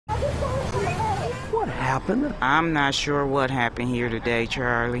happened? I'm not sure what happened here today,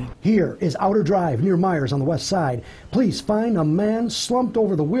 Charlie. Here is Outer Drive near Meyers on the west side. Police find a man slumped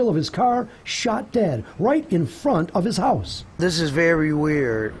over the wheel of his car, shot dead, right in front of his house. This is very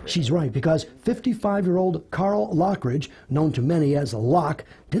weird. She's right, because 55-year-old Carl Lockridge, known to many as Lock,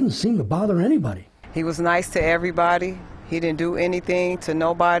 didn't seem to bother anybody. He was nice to everybody. He didn't do anything to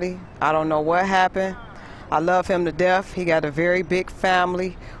nobody. I don't know what happened. I love him to death. He got a very big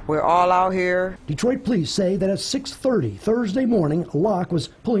family. We're all out here. Detroit police say that at 6:30 Thursday morning, Locke was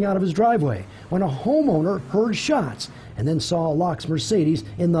pulling out of his driveway when a homeowner heard shots and then saw Locke's Mercedes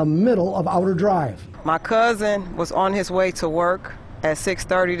in the middle of Outer Drive. My cousin was on his way to work at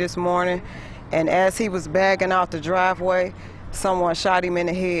 6:30 this morning, and as he was bagging out the driveway, someone shot him in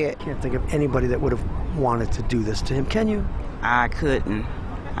the head. Can't think of anybody that would have wanted to do this to him, can you? I couldn't.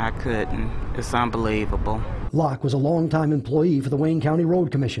 It's unbelievable. Locke was a longtime employee for the Wayne County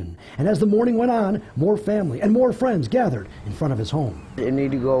Road Commission, and as the morning went on, more family and more friends gathered in front of his home. They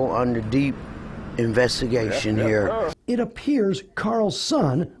need to go under deep investigation here. It appears Carl's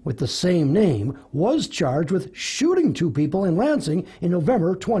son, with the same name, was charged with shooting two people in Lansing in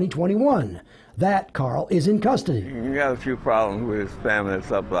November 2021. That Carl is in custody. He got a few problems with his family and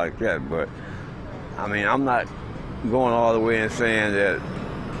stuff like that, but I mean, I'm not going all the way and saying that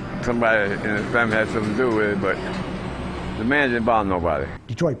somebody in his family had something to do with it, but the man didn't bother nobody.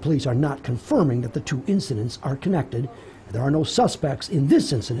 Detroit police are not confirming that the two incidents are connected. There are no suspects in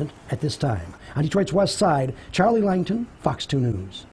this incident at this time. On Detroit's west side, Charlie Langton, Fox 2 News.